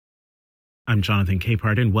I'm Jonathan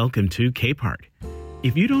Capehart, and welcome to Capehart.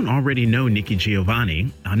 If you don't already know Nikki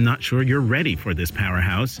Giovanni, I'm not sure you're ready for this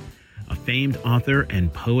powerhouse. A famed author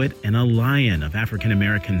and poet and a lion of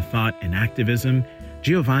African-American thought and activism,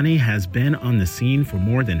 Giovanni has been on the scene for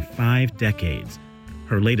more than 5 decades.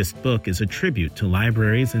 Her latest book is a tribute to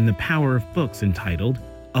libraries and the power of books entitled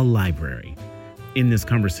A Library. In this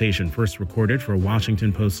conversation, first recorded for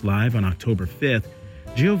Washington Post Live on October 5th,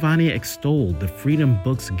 Giovanni extolled the freedom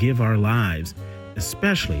books give our lives,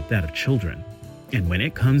 especially that of children. And when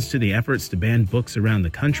it comes to the efforts to ban books around the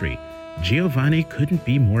country, Giovanni couldn't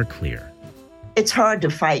be more clear. It's hard to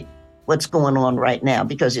fight what's going on right now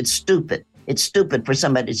because it's stupid. It's stupid for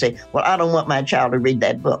somebody to say, well, I don't want my child to read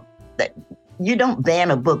that book. That you don't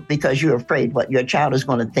ban a book because you're afraid what your child is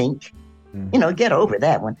going to think. Get over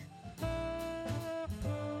that one.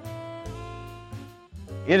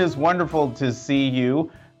 It is wonderful to see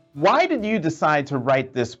you. Why did you decide to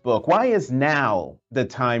write this book? Why is now the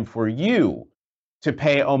time for you to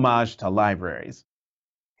pay homage to libraries?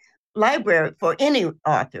 For any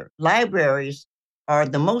author, libraries are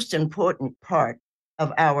the most important part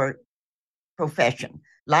of our profession.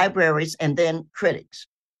 Libraries and then critics.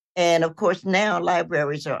 And of course, now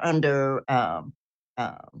libraries are under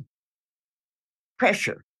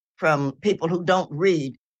pressure from people who don't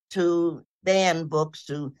read to ban books,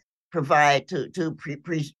 to provide, to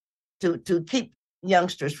keep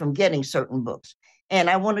youngsters from getting certain books. And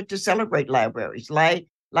I wanted to celebrate libraries.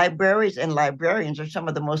 Libraries and librarians are some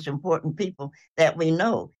of the most important people that we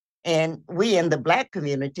know. And we in the Black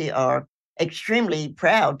community are extremely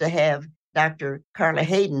proud to have Dr. Carla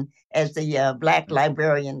Hayden as the Black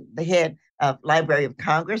librarian, the head of Library of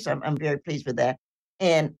Congress. I'm very pleased with that.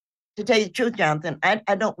 And to tell you the truth, Jonathan,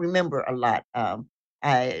 I don't remember a lot.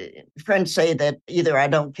 Friends say that either I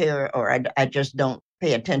don't care or I just don't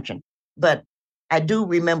pay attention. But I do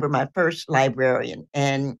remember my first librarian,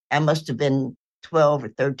 and I must have been 12 or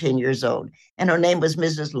 13 years old. And her name was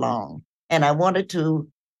Mrs. Long. And I wanted to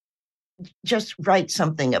just write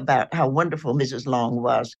something about how wonderful Mrs. Long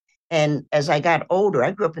was. And as I got older,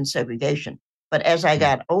 I grew up in segregation, but as I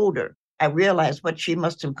got older, I realized what she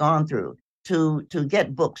must have gone through to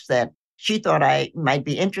get books that she thought I might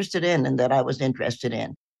be interested in and that I was interested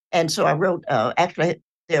in. And so I wrote, actually,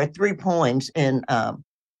 there are 3 poems in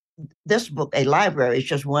this book. A Library is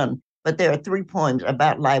just one, but there are 3 poems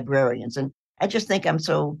about librarians. And I just think I'm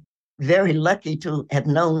so very lucky to have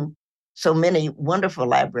known so many wonderful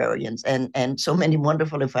librarians and so many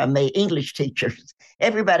wonderful, if I may, English teachers.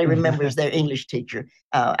 Everybody remembers their English teacher.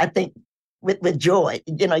 I think with joy.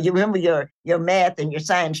 You remember your math and your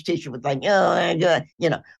science teacher was like, oh,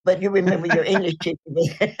 God, but you remember your English teacher.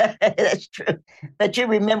 That's true. But you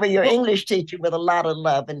remember your English teacher with a lot of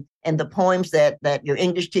love and the poems that your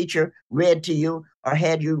English teacher read to you or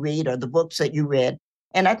had you read, or the books that you read.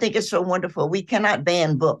 And I think it's so wonderful. We cannot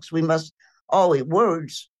ban books. We must always,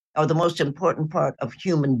 words are the most important part of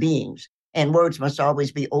human beings, and words must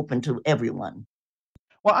always be open to everyone.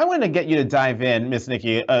 Well, I want to get you to dive in, Miss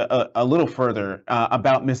Nikki, a little further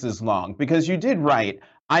about Mrs. Long, because you did write,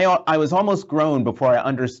 I was almost grown before I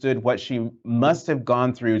understood what she must have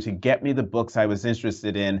gone through to get me the books I was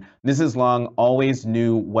interested in. Mrs. Long always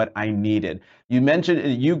knew what I needed. You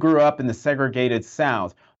mentioned you grew up in the segregated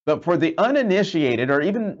South, but for the uninitiated, or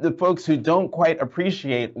even the folks who don't quite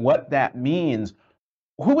appreciate what that means,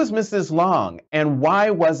 who was Mrs. Long, and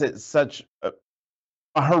why was it such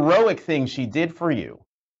a heroic thing she did for you?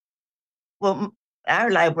 Well, our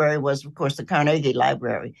library was, of course, the Carnegie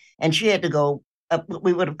Library, and she had to go up what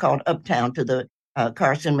we would have called uptown to the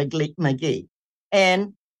Carson McGee.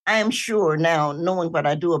 And I am sure now, knowing what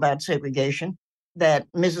I do about segregation,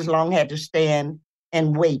 that Mrs. Long had to stand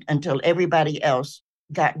and wait until everybody else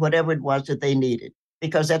got whatever it was that they needed,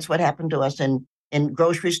 because that's what happened to us in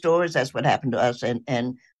grocery stores. That's what happened to us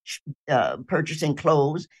in purchasing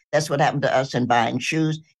clothes. That's what happened to us in buying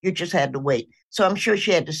shoes. You just had to wait. So I'm sure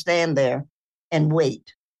she had to stand there and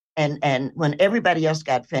wait. And when everybody else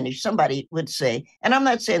got finished, somebody would say, and I'm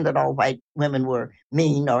not saying that all white women were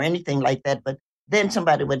mean or anything like that, but then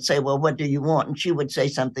somebody would say, well, what do you want? And she would say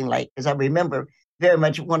something like, because I remember very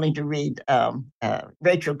much wanting to read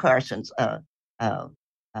Rachel Carson's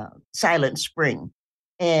Silent Spring.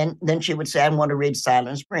 And then she would say, I want to read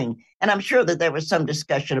Silent Spring. And I'm sure that there was some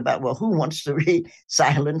discussion about, well, who wants to read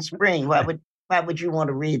Silent Spring? Why would you want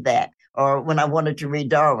to read that? Or when I wanted to read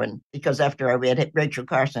Darwin, because after I read Rachel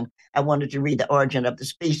Carson, I wanted to read The Origin of the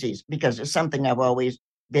Species, because it's something I've always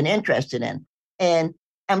been interested in. And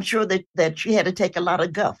I'm sure that she had to take a lot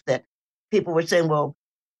of guff, that people were saying, well,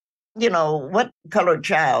 what colored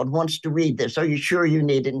child wants to read this? Are you sure you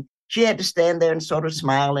need it? And she had to stand there and sort of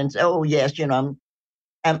smile and say, "Oh yes,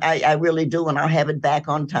 I really do, and I'll have it back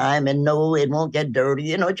on time, and no, it won't get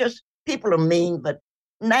dirty." Just people are mean, but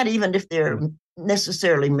not even if they're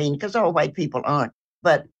necessarily mean, because all white people aren't.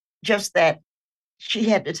 But just that she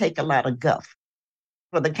had to take a lot of guff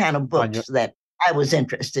for the kind of On your books that I was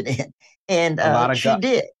interested in, and a lot of she guff,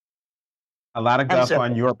 did. a lot of I'm guff sorry.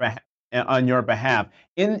 on your behalf. On your behalf.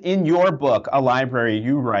 In your book, A Library,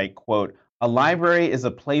 you write, quote, "A library is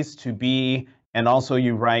a place to be," and also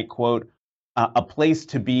you write, quote, "a place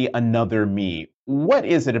to be another me." What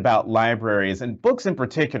is it about libraries and books in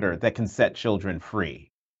particular that can set children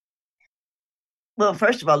free? Well,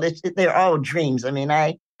 first of all, they're all dreams. I mean,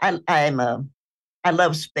 I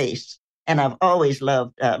love space, and I've always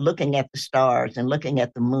loved looking at the stars and looking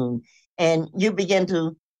at the moon. And you begin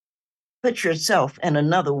to put yourself in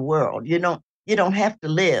another world. You don't have to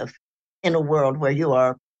live in a world where you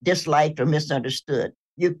are disliked or misunderstood.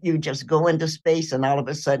 You just go into space, and all of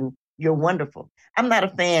a sudden you're wonderful. I'm not a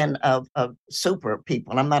fan of super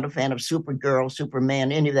people. I'm not a fan of Supergirl,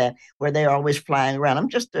 Superman, any of that, where they're always flying around. I'm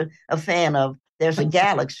just a fan of there's a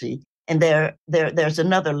galaxy, and there's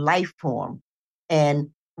another life form, and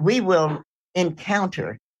we will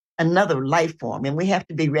encounter another life form, and we have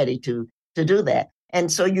to be ready to do that.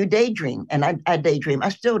 And so you daydream, and I daydream. I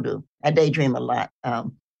still do. I daydream a lot.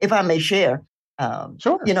 If I may share,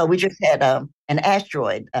 Sure. we just had an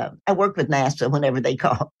asteroid. I work with NASA whenever they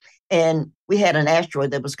call, and we had an asteroid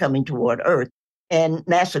that was coming toward Earth. And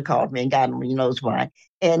NASA called me, and God only knows why,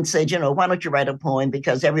 and said, why don't you write a poem,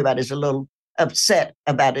 because everybody's a little upset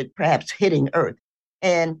about it perhaps hitting Earth.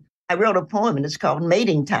 And I wrote a poem, and it's called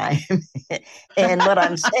Mating Time. And what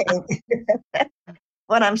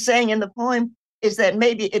I'm saying in the poem is that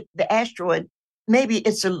maybe the asteroid, maybe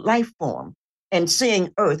it's a life form, and seeing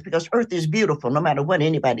Earth, because Earth is beautiful no matter what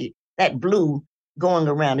anybody, that blue going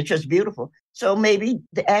around, it's just beautiful. So maybe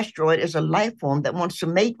the asteroid is a life form that wants to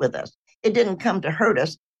mate with us. It didn't come to hurt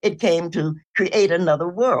us, it came to create another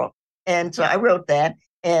world. And so I wrote that.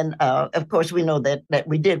 And of course, we know that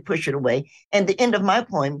we did push it away. And the end of my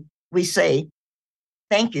poem, we say,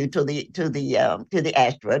 thank you to the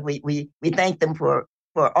asteroid. We thank them for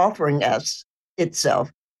offering us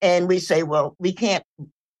itself, and we say, well, we can't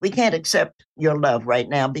accept your love right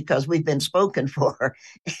now because we've been spoken for.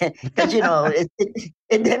 Because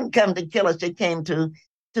it didn't come to kill us; it came to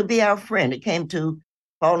be our friend. It came to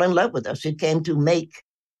fall in love with us. It came to make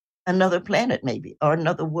another planet, maybe, or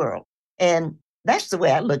another world. And that's the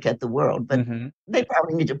way I look at the world. But Hmm. they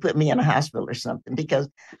probably need to put me in a hospital or something, because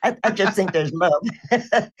I just think there's love.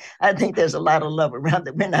 I think there's a lot of love around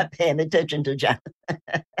that we're not paying attention to, John.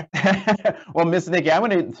 Well, Miss Nikki, I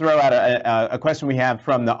want to throw out a question we have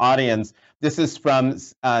from the audience. This is from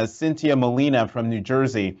Cynthia Molina from New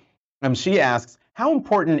Jersey. She asks, how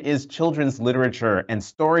important is children's literature and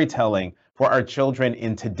storytelling for our children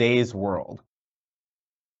in today's world?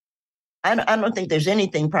 I don't think there's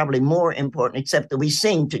anything probably more important except that we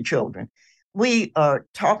sing to children. We are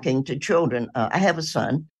talking to children. I have a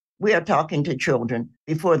son. We are talking to children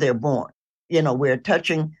before they're born. We're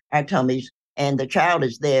touching our tummies, and the child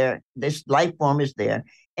is there. This life form is there,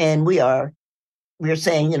 and we're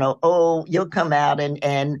saying, oh, you'll come out,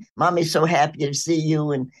 and mommy's so happy to see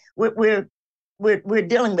you, and we're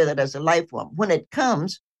dealing with it as a life form. When it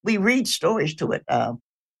comes, we read stories to it.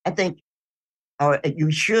 I think, or you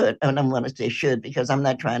should, and I'm going to say should because I'm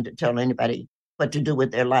not trying to tell anybody what to do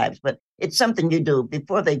with their lives, but it's something you do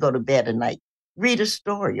before they go to bed at night. Read a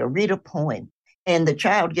story or read a poem, and the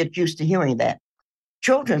child gets used to hearing that.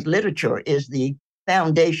 Children's literature is the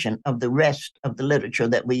foundation of the rest of the literature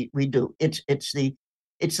that we do. It's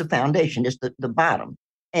the foundation, it's the bottom.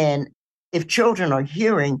 And if children are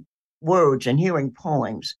hearing words and hearing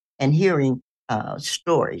poems and hearing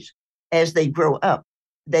stories as they grow up,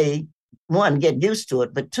 they, one, get used to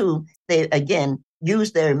it, but two, they again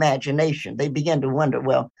use their imagination. They begin to wonder,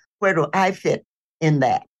 well, where do I fit in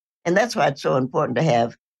that? And that's why it's so important to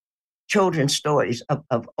have children's stories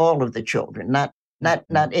of all of the children, not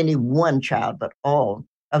any one child, but all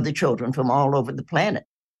of the children from all over the planet.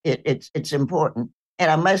 It's important.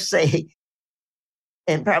 And I must say,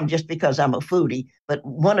 and probably just because I'm a foodie, but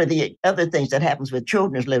one of the other things that happens with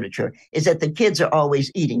children's literature is that the kids are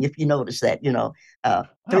always eating. If you notice that, Three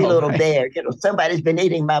Oh, Little right. Bears, somebody's been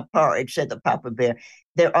eating my porridge, said the Papa Bear.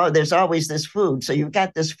 There's always this food. So you've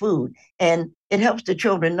got this food, and it helps the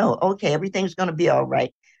children know, okay, everything's going to be all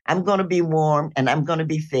right. I'm going to be warm, and I'm going to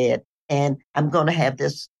be fed, and I'm going to have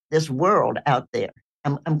this world out there.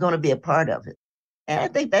 I'm going to be a part of it. And I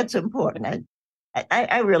think that's important.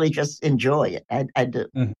 I really just enjoy it. I do.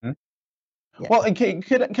 Mhm. Yeah. Well, okay,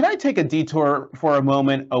 could I take a detour for a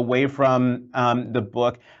moment away from the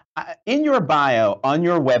book? In your bio on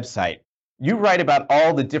your website, you write about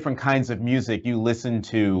all the different kinds of music you listen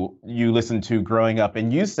to growing up,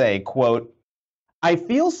 and you say, quote, "I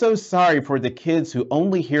feel so sorry for the kids who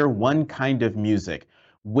only hear one kind of music.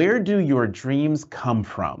 Where do your dreams come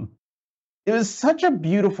from?" It was such a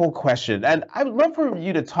beautiful question, and I would love for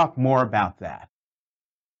you to talk more about that.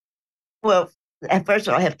 Well, at first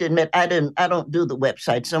I have to admit I don't do the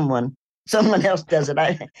website. Someone else does it.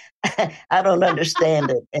 I don't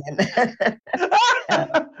understand it. And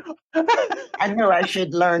I know I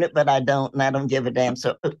should learn it, but I don't, and I don't give a damn.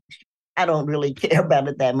 So I don't really care about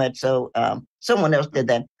it that much. So someone else did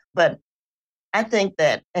that. But I think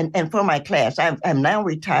that, and for my class, I'm now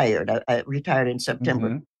retired. I retired in September.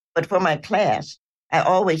 Mhm. But for my class, I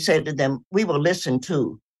always said to them, we will listen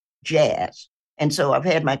to jazz. And so I've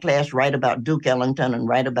had my class write about Duke Ellington and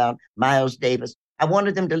write about Miles Davis. I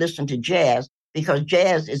wanted them to listen to jazz because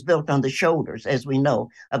jazz is built on the shoulders, as we know,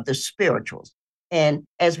 of the spirituals. And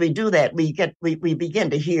as we do that, we begin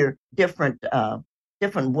to hear different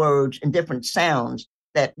words and different sounds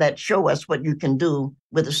that show us what you can do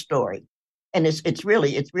with a story. And it's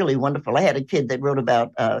really wonderful. I had a kid that wrote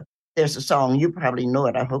about there's a song you probably know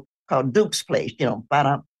it, I hope, called Duke's Place. Ba-dum,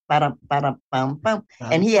 ba-dum, ba-dum, bum, bum.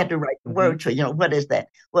 And he had to write the Mhm. words for, what is that?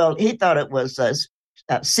 Well, he thought it was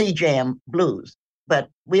C Jam Blues, but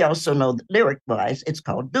we also know that lyric wise, it's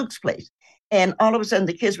called Duke's Place. And all of a sudden,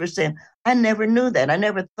 the kids were saying, I never knew that. I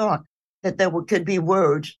never thought that could be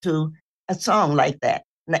words to a song like that,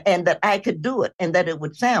 and that I could do it, and that it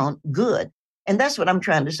would sound good. And that's what I'm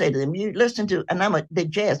trying to say to them. You listen to, and I'm a big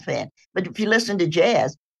jazz fan, but if you listen to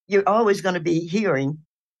jazz, you're always going to be hearing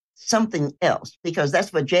something else because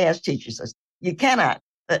that's what jazz teaches us. You cannot,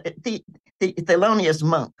 the Thelonious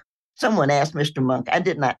Monk, someone asked Mr. Monk, I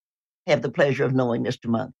did not have the pleasure of knowing Mr.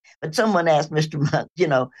 Monk, but someone asked Mr. Monk,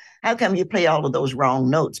 how come you play all of those wrong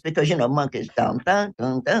notes? Because, Monk is dum, dum,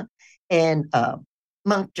 dum, dum. And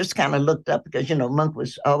Monk just kind of looked up because, Monk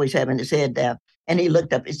was always having his head down. And he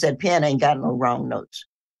looked up, he said, piano ain't got no wrong notes.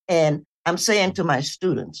 And I'm saying to my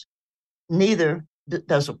students, neither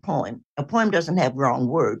does a poem. A poem doesn't have wrong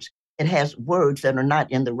words. It has words that are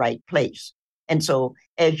not in the right place. And so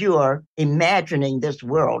as you are imagining this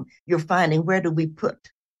world, you're finding where do we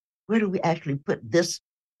actually put this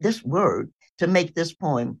word to make this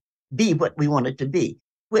poem be what we want it to be,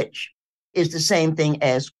 which is the same thing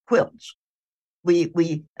as quilts.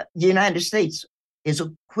 The United States is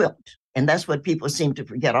a quilt, and that's what people seem to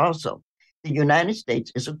forget also. The United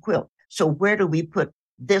States is a quilt. So where do we put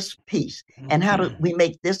this piece? And how do we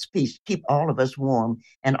make this piece keep all of us warm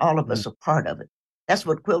and all of us a part of it? That's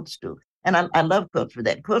what quilts do. And I love quilts for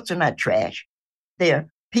that. Quilts are not trash.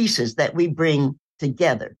 They're pieces that we bring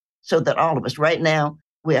together so that all of us, right now,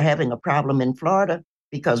 we're having a problem in Florida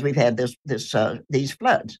because we've had these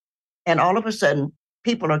floods. And all of a sudden,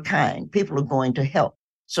 people are kind, people are going to help.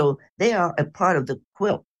 So they are a part of the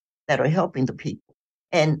quilt that are helping the people.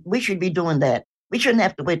 And we should be doing that. We shouldn't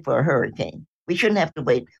have to wait for a hurricane. We shouldn't have to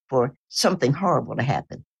wait for something horrible to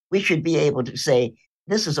happen. We should be able to say,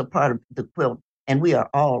 this is a part of the quilt, and we are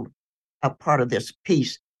all a part of this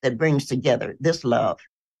piece that brings together this love.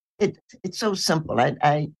 It's so simple.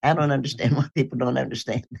 I don't understand why people don't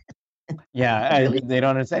understand. Yeah, Really. they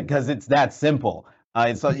don't understand because it's that simple.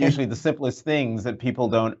 It's usually the simplest things that people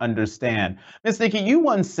don't understand. Miss Nikki, you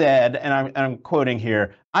once said, and I'm quoting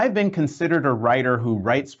here, "I've been considered a writer who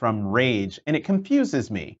writes from rage, and it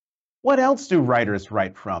confuses me. What else do writers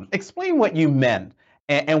write from?" Explain what you meant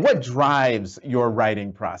and what drives your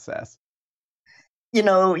writing process.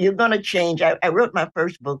 You're going to change. I wrote my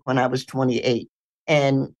first book when I was 28,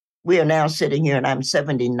 and we are now sitting here and I'm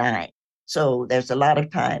 79. So there's a lot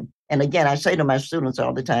of time. And again, I say to my students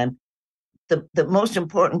all the time, the most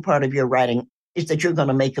important part of your writing is that you're going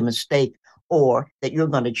to make a mistake or that you're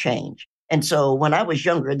going to change. And so when I was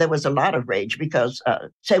younger, there was a lot of rage because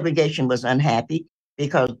segregation was unhappy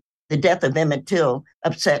because the death of Emmett Till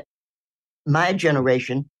upset my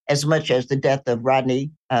generation as much as the death of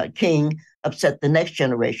Rodney King upset the next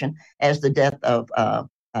generation, as the death of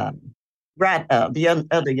the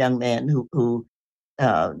other young man who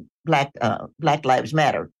uh, Black Lives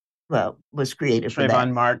Matter was created for that.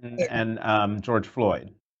 Trayvon Martin and George Floyd.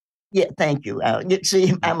 Yeah, thank you. You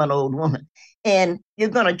see, I'm an old woman, and you're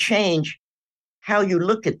going to change how you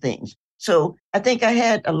look at things. So I think I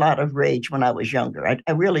had a lot of rage when I was younger.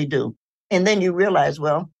 I really do. And then you realize,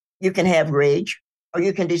 well, you can have rage, or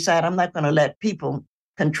you can decide I'm not going to let people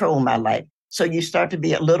control my life. So you start to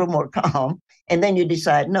be a little more calm, and then you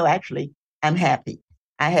decide, no, actually, I'm happy.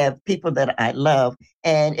 I have people that I love.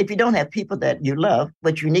 And if you don't have people that you love,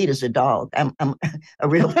 what you need is a dog. I'm a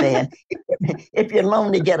real fan. If you're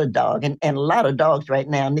lonely, get a dog. And a lot of dogs right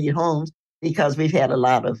now need homes because we've had a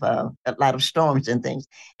lot of storms and things.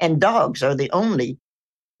 And dogs are the only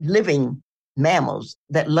living mammals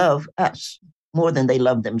that love us more than they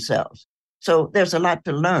love themselves. So there's a lot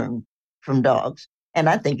to learn from dogs. And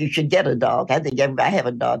I think you should get a dog. I think I have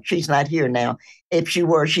a dog. She's not here now. If she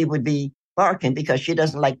were, she would be barking because she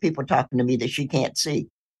doesn't like people talking to me that she can't see.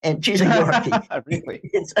 And she's a Yorkie. Really?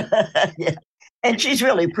 Yeah. And she's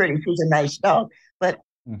really pretty. She's a nice dog. But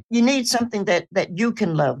you need something that you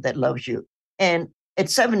can love, that loves you. And at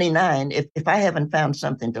 79, if I haven't found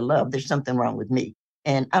something to love, there's something wrong with me.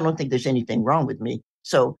 And I don't think there's anything wrong with me.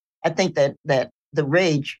 So I think that the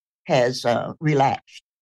rage has relaxed.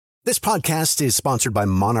 This podcast is sponsored by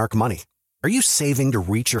Monarch Money. Are you saving to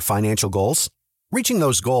reach your financial goals? Reaching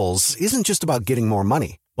those goals isn't just about getting more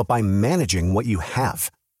money, but by managing what you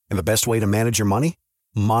have. And the best way to manage your money?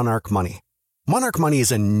 Monarch Money. Monarch Money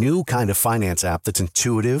is a new kind of finance app that's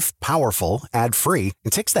intuitive, powerful, ad-free,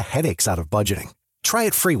 and takes the headaches out of budgeting. Try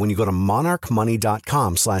it free when you go to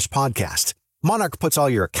monarchmoney.com/podcast. Monarch puts all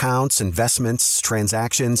your accounts, investments,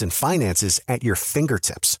 transactions, and finances at your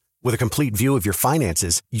fingertips. With a complete view of your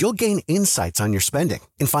finances, you'll gain insights on your spending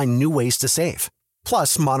and find new ways to save.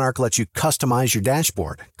 Plus, Monarch lets you customize your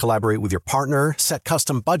dashboard, collaborate with your partner, set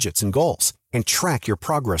custom budgets and goals, and track your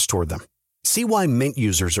progress toward them. See why Mint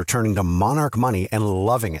users are turning to Monarch Money and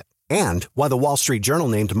loving it, and why the Wall Street Journal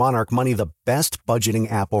named Monarch Money the best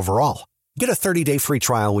budgeting app overall. Get a 30-day free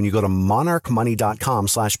trial when you go to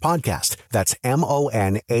monarchmoney.com/podcast. That's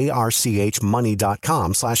MONARCH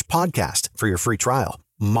money.com/podcast for your free trial.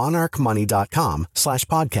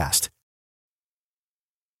 monarchmoney.com/podcast.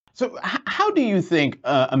 So how do you think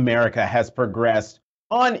America has progressed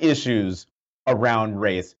on issues around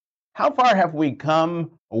race? How far have we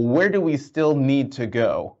come? Where do we still need to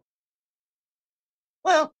go?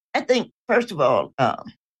 Well, I think, first of all,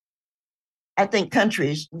 I think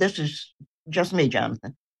countries, this is just me,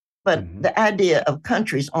 Jonathan, but the idea of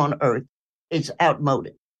countries on earth is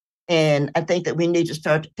outmoded. And I think that we need to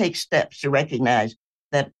start to take steps to recognize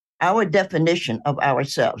that our definition of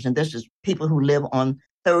ourselves, and this is people who live on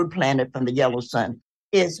third planet from the yellow sun,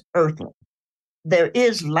 is earthly. There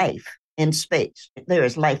is life in space. There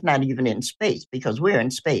is life not even in space because we're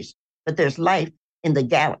in space, but there's life in the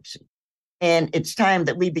galaxy. And it's time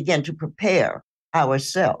that we begin to prepare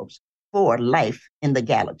ourselves for life in the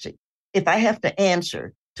galaxy. If I have to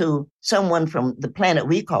answer to someone from the planet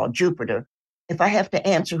we call Jupiter, if I have to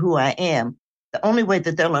answer who I am, the only way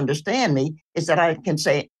that they'll understand me is that I can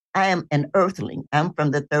say, I am an earthling. I'm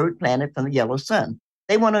from the third planet from the yellow sun.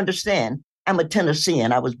 They won't understand I'm a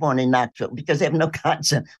Tennessean. I was born in Knoxville because they have no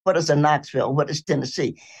concept. What is a Knoxville? What is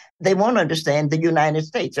Tennessee? They won't understand the United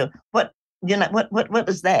States. So what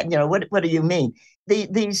is that? What do you mean?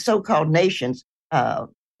 These so-called nations,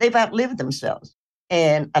 they've outlived themselves.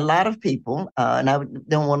 And a lot of people, and I'm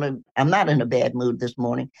not in a bad mood this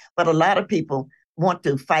morning, but a lot of people want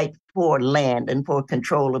to fight for land and for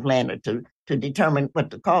control of land or to determine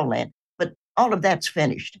what to call land. But all of that's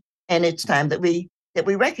finished. And it's time that we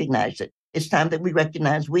recognize it. It's time that we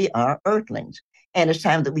recognize we are earthlings. And it's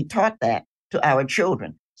time that we taught that to our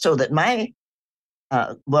children so that my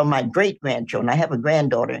great-grandchildren, I have a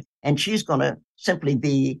granddaughter, and she's going to simply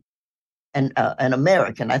be an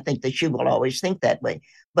American. I think that she will always think that way.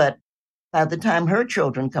 But by the time her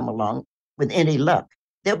children come along, with any luck,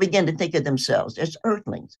 they'll begin to think of themselves as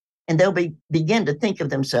earthlings. And they'll begin to think of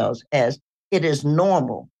themselves as it is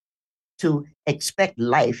normal to expect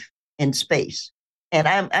life in space. And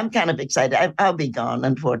I'm kind of excited. I'll be gone,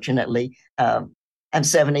 unfortunately. I'm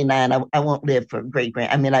 79. I won't live for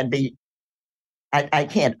great-grand. I mean, I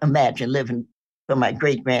can't imagine living for my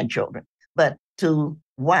great-grandchildren. But to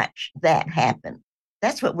watch that happen,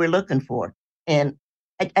 that's what we're looking for. And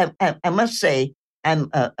I must say, I'm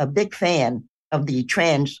a big fan of the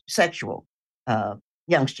transsexual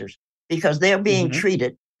youngsters because they're being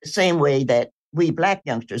treated the same way that we Black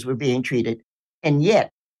youngsters were being treated. And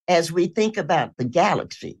yet, as we think about the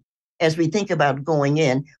galaxy, as we think about going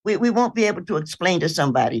in, we won't be able to explain to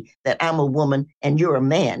somebody that I'm a woman and you're a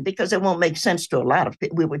man because it won't make sense to a lot of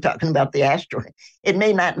people. We were talking about the asteroid. It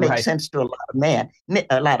may not make sense to a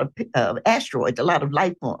lot of asteroids, a lot of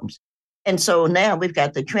life forms. And so now we've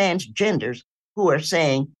got the transgenders who are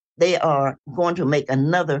saying they are going to make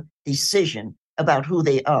another decision about who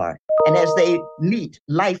they are. And as they meet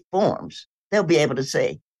life forms, they'll be able to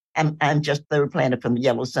say, I'm just third planet from the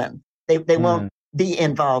yellow sun. They won't be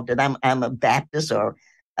involved in I'm a Baptist or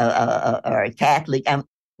a Catholic.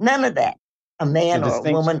 None of that. a man The or a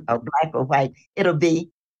distinction, woman or black or white. It'll be,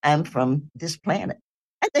 I'm from this planet.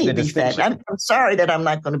 I think the it'd be fat. distinction, I'm sorry that I'm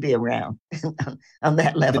not going to be around on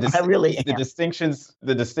that the level. I dis- really the am.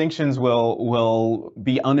 distinctions will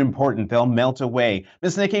be unimportant. They'll melt away.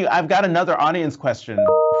 Miss Nikki, I've got another audience question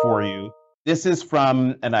for you. This is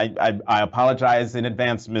from, and I apologize in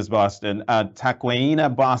advance, Ms. Boston,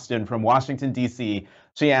 Taquaina Boston from Washington, D.C.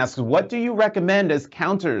 She asks, what do you recommend as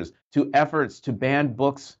counters to efforts to ban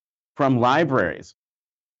books from libraries?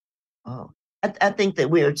 Oh, I think that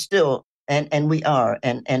we're still, and we are,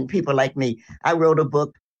 and people like me. I wrote a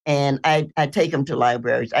book, and I take them to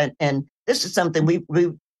libraries, and this is something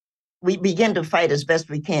we begin to fight as best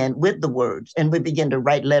we can with the words, and we begin to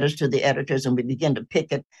write letters to the editors, and we begin to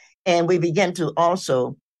picket, and we begin to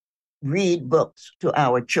also read books to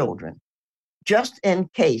our children, just in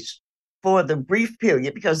case for the brief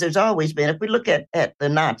period, because there's always been, if we look at the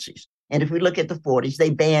Nazis, and if we look at the 40s,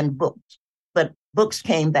 they banned books. But books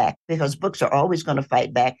came back because books are always going to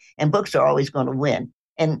fight back and books are always going to win.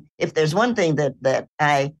 And if there's one thing that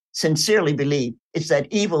I sincerely believe, it's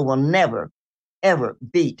that evil will never, ever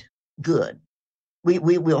beat good. We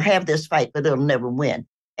will have this fight, but it'll never win.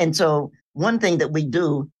 And so one thing that we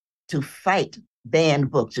do to fight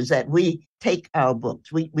banned books is that we take our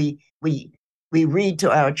books, we read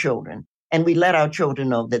to our children, and we let our children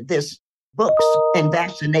know that this books and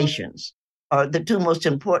vaccinations are the two most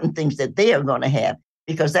important things that they are going to have,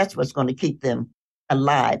 because that's what's going to keep them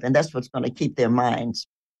alive, and that's what's going to keep their minds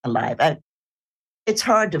alive. It's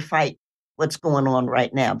hard to fight what's going on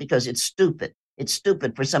right now because it's stupid. It's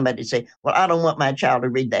stupid for somebody to say, well, I don't want my child to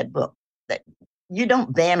read that book. That you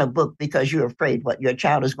don't ban a book because you're afraid what your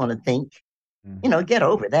child is going to think. Get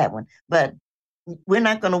over that one. But we're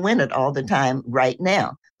not going to win it all the time right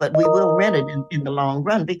now, but we will win it in the long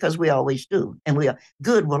run because we always do. And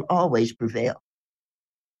good will always prevail.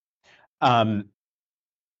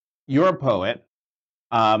 You're a poet.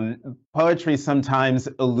 Poetry sometimes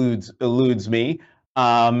eludes me,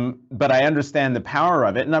 but I understand the power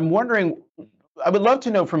of it. And I'm wondering, I would love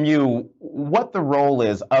to know from you what the role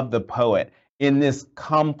is of the poet in this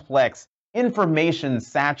complex,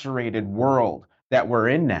 information-saturated world that we're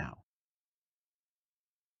in now.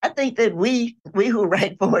 I think that we who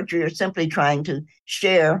write poetry are simply trying to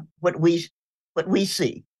share what we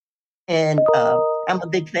see. And I'm a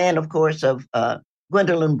big fan, of course, of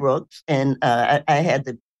Gwendolyn Brooks, and I had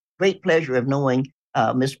the great pleasure of knowing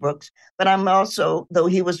Miss Brooks. But I'm also, though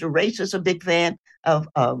he was a racist, a big fan of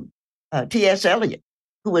T.S. Eliot,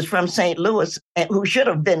 who was from St. Louis and who should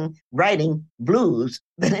have been writing blues,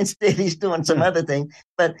 but instead he's doing some other thing.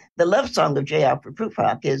 But the love song of J. Alfred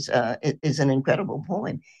Prufrock is an incredible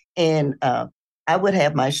poem. And I would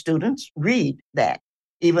have my students read that,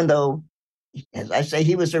 even though, as I say,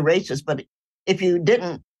 he was a racist. But if you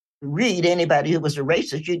didn't read anybody who was a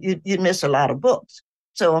racist, you'd miss a lot of books.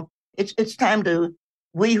 So it's time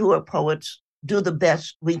we who are poets, do the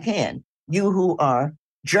best we can. You who are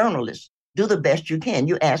journalists, do the best you can.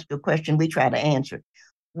 You ask a question, we try to answer.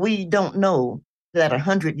 We don't know that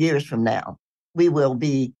 100 years from now, we will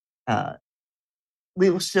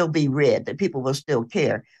still be read, that people will still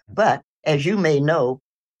care. But as you may know,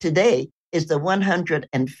 today is the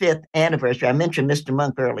 105th anniversary. I mentioned Mr.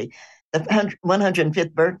 Monk early, the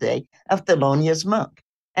 105th birthday of Thelonious Monk.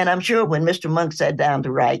 And I'm sure when Mr. Monk sat down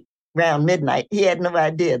to write around midnight, he had no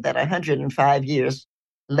idea that 105 years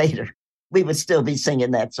later, we would still be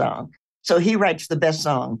singing that song. So he writes the best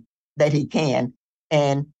song that he can,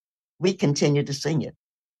 and we continue to sing it.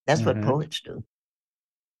 That's what poets do.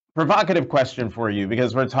 Provocative question for you,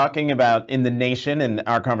 because we're talking about in the nation, in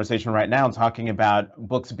our conversation right now, talking about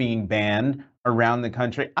books being banned around the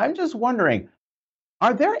country. I'm just wondering,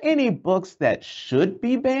 are there any books that should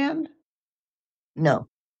be banned? No.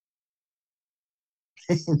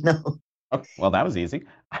 No. Oh, well, that was easy.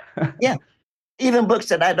 Yeah. Even books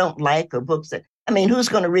that I don't like, or books that, who's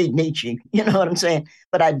going to read Nietzsche? You know what I'm saying?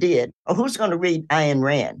 But I did. Or who's going to read Ayn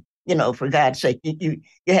Rand? For God's sake, you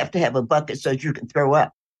have to have a bucket so you can throw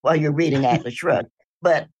up while you're reading Atlas Shrugged.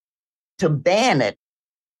 But to ban it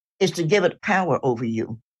is to give it power over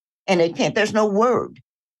you. And it can't. There's no word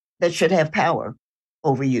that should have power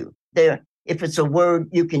over you. If it's a word,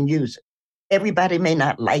 you can use it. Everybody may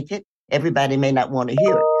not like it. Everybody may not want to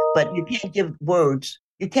hear it. But you can't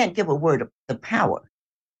give a word the power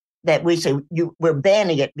that we say we're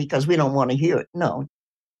banning it because we don't want to hear it. No,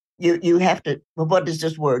 you have to. Well, what does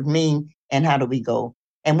this word mean, and how do we go?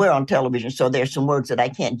 And we're on television, so there's some words that I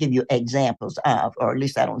can't give you examples of, or at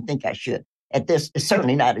least I don't think I should.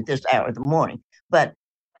 Certainly not at this hour of the morning. But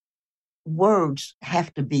words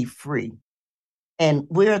have to be free, and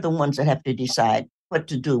we're the ones that have to decide what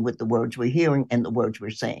to do with the words we're hearing and the words we're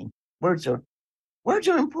saying. Words are words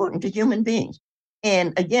are important to human beings.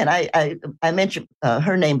 And again, I mentioned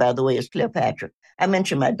her name, by the way, is Cleopatra. I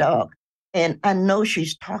mentioned my dog, and I know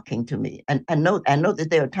she's talking to me. And I know that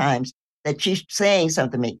there are times that she's saying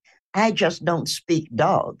something to me. I just don't speak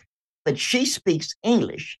dog, but she speaks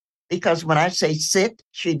English because when I say sit,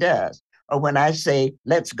 she does. Or when I say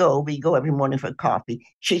let's go, we go every morning for coffee.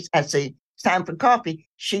 I say it's time for coffee.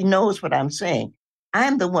 She knows what I'm saying.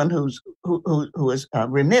 I'm the one who is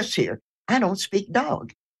remiss here. I don't speak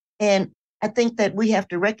dog, and I think that we have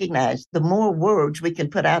to recognize the more words we can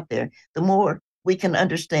put out there, the more we can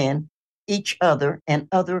understand each other and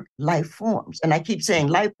other life forms. And I keep saying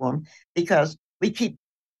life form because we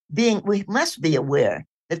must be aware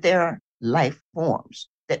that there are life forms,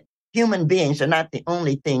 that human beings are not the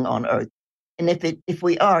only thing on earth. And if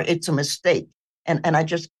we are, it's a mistake. And I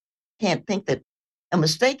just can't think that a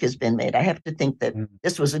mistake has been made. I have to think that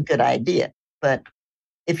this was a good idea. But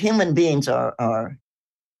if human beings are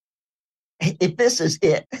if this is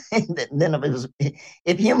it, then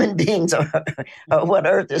if human beings are what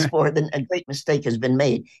Earth is for, then a great mistake has been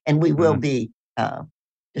made, and we will be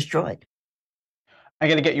destroyed. I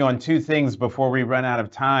got to get you on two things before we run out of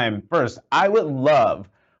time. First, I would love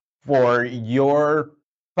for your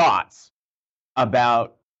thoughts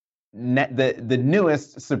about the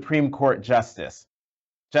newest Supreme Court Justice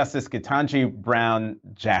Ketanji Brown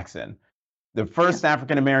Jackson, the first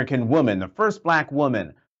African American woman, the first Black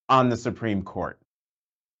woman on the Supreme Court.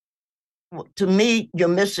 Well, to me, you're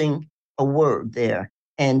missing a word there,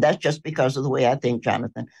 and that's just because of the way I think,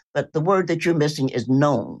 Jonathan. But the word that you're missing is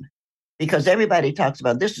known, because everybody talks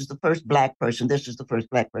about this is the first Black person, this is the first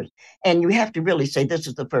Black person, and you have to really say this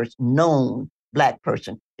is the first known Black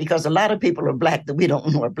person, because a lot of people are Black that we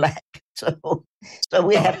don't know are Black. So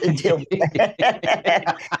we have to deal with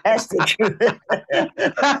that. That's the truth.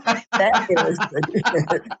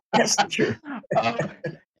 That's the truth.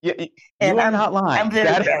 You are not lying. I'm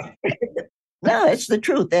very proud. No, it's the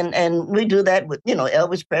truth, and we do that with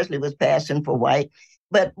Elvis Presley was passing for white,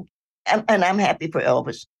 but and I'm happy for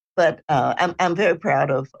Elvis, but I'm very proud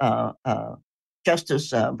of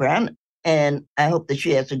Justice Brown, and I hope that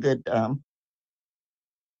she has a good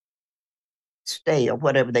stay or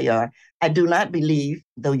whatever they are. I do not believe,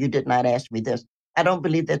 though you did not ask me this, I don't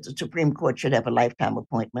believe that the Supreme Court should have a lifetime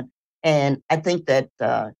appointment, and I think that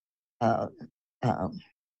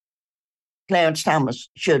Clarence Thomas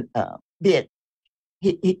should be it.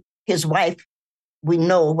 His wife, we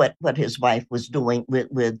know what his wife was doing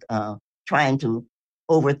with trying to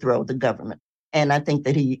overthrow the government. And I think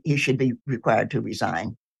that he should be required to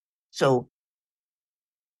resign. So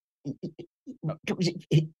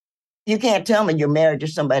you can't tell me you're married to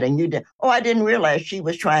somebody and you did, I didn't realize she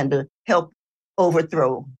was trying to help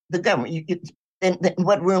overthrow the government. Then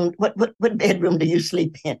what room, what bedroom do you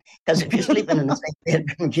sleep in? Because if you're sleeping in the same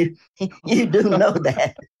bedroom, you do know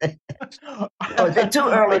that. Or is it too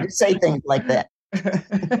early to say things like that?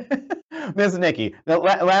 Ms. Nikki, the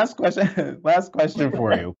last question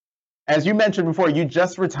for you. As you mentioned before, you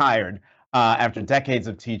just retired after decades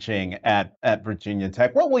of teaching at Virginia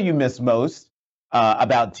Tech. What will you miss most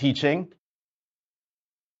about teaching?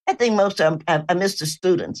 I think most I miss the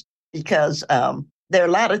students, because there are a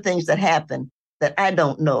lot of things that happen that I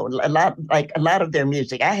don't know. A lot of their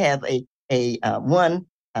music. I have a one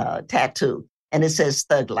tattoo, and it says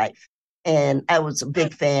 "Thug Life," and I was a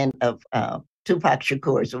big fan of Tupac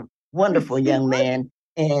Shakur. He's a wonderful young man,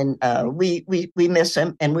 and we miss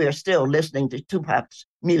him, and we are still listening to Tupac's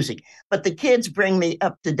music. But the kids bring me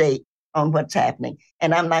up to date on what's happening,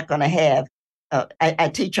 and I'm not going to have. I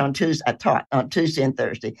teach on Tuesday. I taught on Tuesday and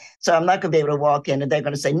Thursday, so I'm not going to be able to walk in and they're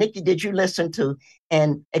going to say, "Nikki, did you listen to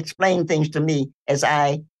and explain things to me as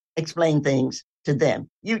I explain things to them?"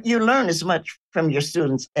 You learn as much from your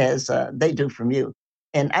students as they do from you,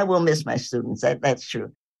 and I will miss my students. That's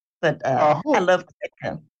true, but I love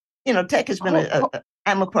Tech. Tech has been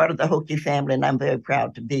I'm a part of the Hokie family, and I'm very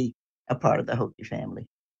proud to be a part of the Hokie family.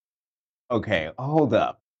 Okay, hold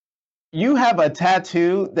up. You have a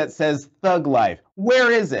tattoo that says "Thug Life."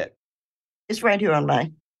 Where is it? It's right here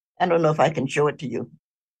online. I don't know if I can show it to you.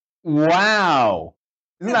 Wow.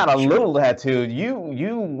 It's not a little tattoo.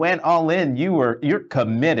 You went all in. You're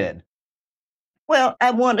committed. Well,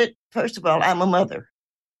 I wanted, first of all, I'm a mother.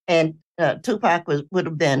 And Tupac would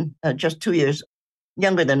have been just 2 years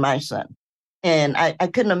younger than my son. And I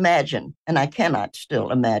couldn't imagine, and I cannot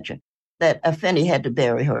still imagine, that Afeni had to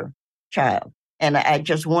bury her child. And I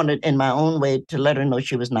just wanted, in my own way, to let her know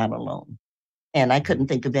she was not alone. And I couldn't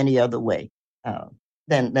think of any other way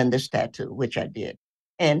than this tattoo, which I did.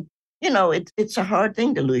 And, it's a hard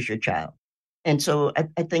thing to lose your child. And so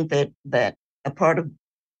I think that a part of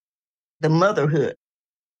the motherhood,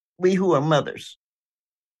 we who are mothers,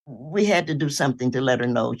 we had to do something to let her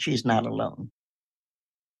know she's not alone.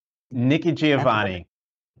 Nikki Giovanni,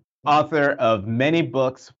 author of many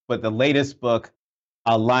books, but the latest book,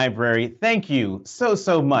 A Library. Thank you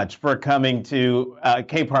so much for coming to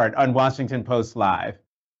Capehart on Washington Post Live.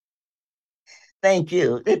 Thank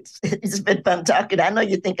you. It's been fun talking. I know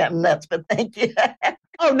you think I'm nuts, but thank you.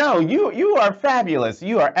 Oh no, you are fabulous.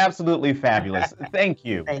 You are absolutely fabulous. Thank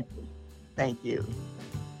you. Thank you. Thank you.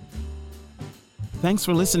 Thanks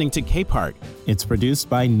for listening to Capehart. It's produced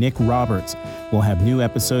by Nick Roberts. We'll have new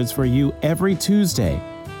episodes for you every Tuesday.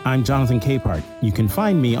 I'm Jonathan Capehart. You can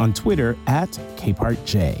find me on Twitter at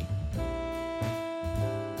CapehartJ.